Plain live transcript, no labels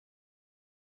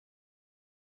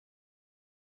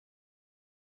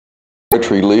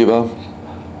Rotary lever,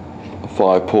 a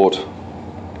 5-port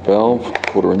valve,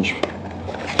 1/4 inch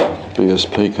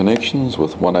BSP connections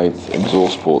with 1/8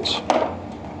 exhaust ports.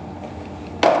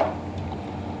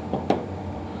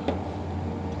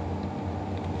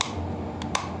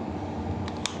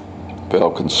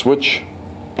 Valve can switch,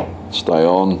 stay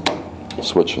on,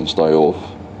 switch and stay off.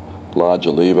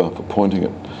 Larger lever for pointing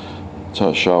it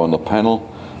to show on the panel.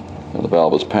 And the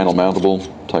valve is panel mountable.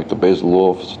 Take the bezel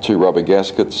off. It's 2 rubber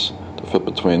gaskets to fit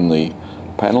between the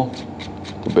panel,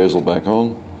 the bezel back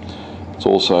on. It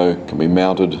also can be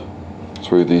mounted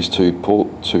through these two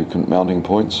mounting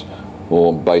points,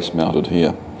 or base mounted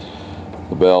here.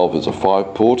 The valve is a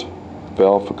 5-port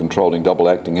valve for controlling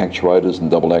double-acting actuators and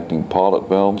double-acting pilot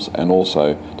valves, and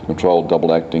also to control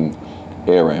double-acting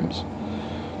air rams.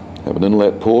 Have an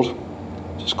inlet port,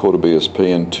 just 1/4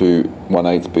 BSP and 2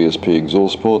 1/8 BSP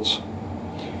exhaust ports,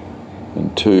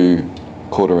 and 2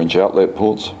 1/4 inch outlet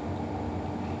ports.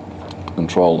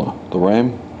 Control the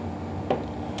ram.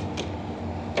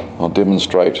 I'll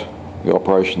demonstrate the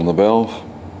operation of the valve.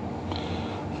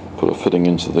 Put a fitting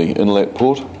into the inlet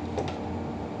port.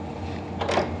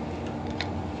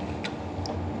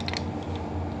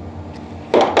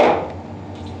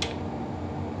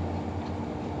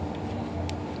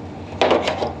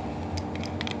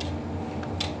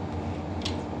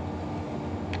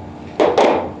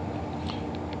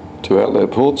 Two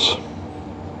outlet ports.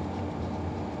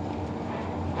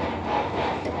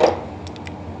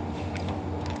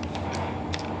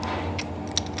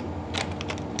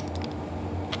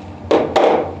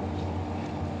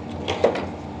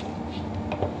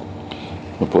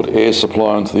 We'll put air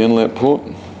supply into the inlet port,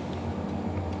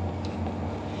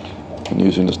 and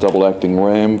using this double acting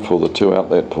ram for the 2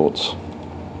 outlet ports.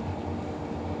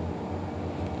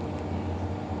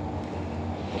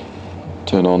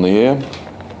 Turn on the air.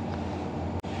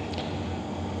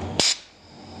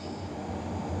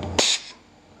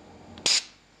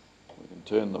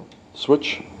 Turn the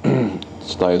switch, it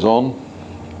stays on.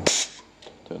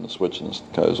 Turn the switch and it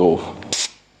goes off.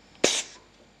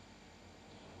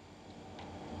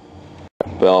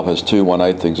 Valve has 2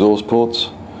 1/8 exhaust ports,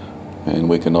 and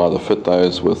we can either fit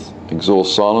those with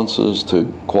exhaust silencers to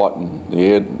quieten the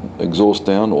air exhaust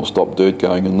down or stop dirt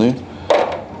going in there.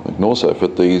 We can also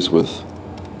fit these with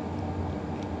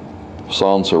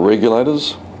silencer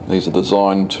regulators. These are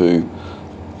designed to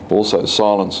also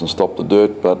silence and stop the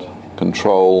dirt, but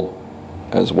control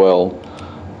as well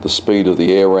the speed of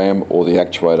the air ram or the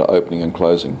actuator opening and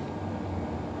closing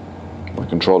by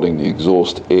controlling the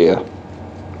exhaust air.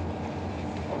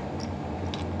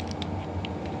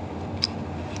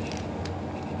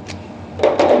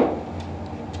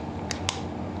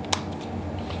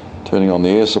 Turning on the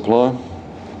air supply.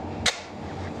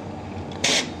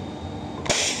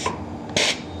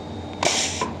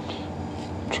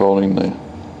 Controlling the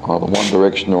either one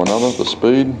direction or another, the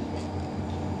speed.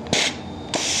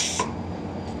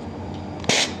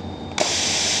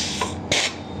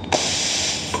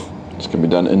 This can be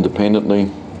done independently,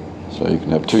 so you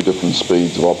can have 2 different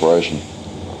speeds of operation.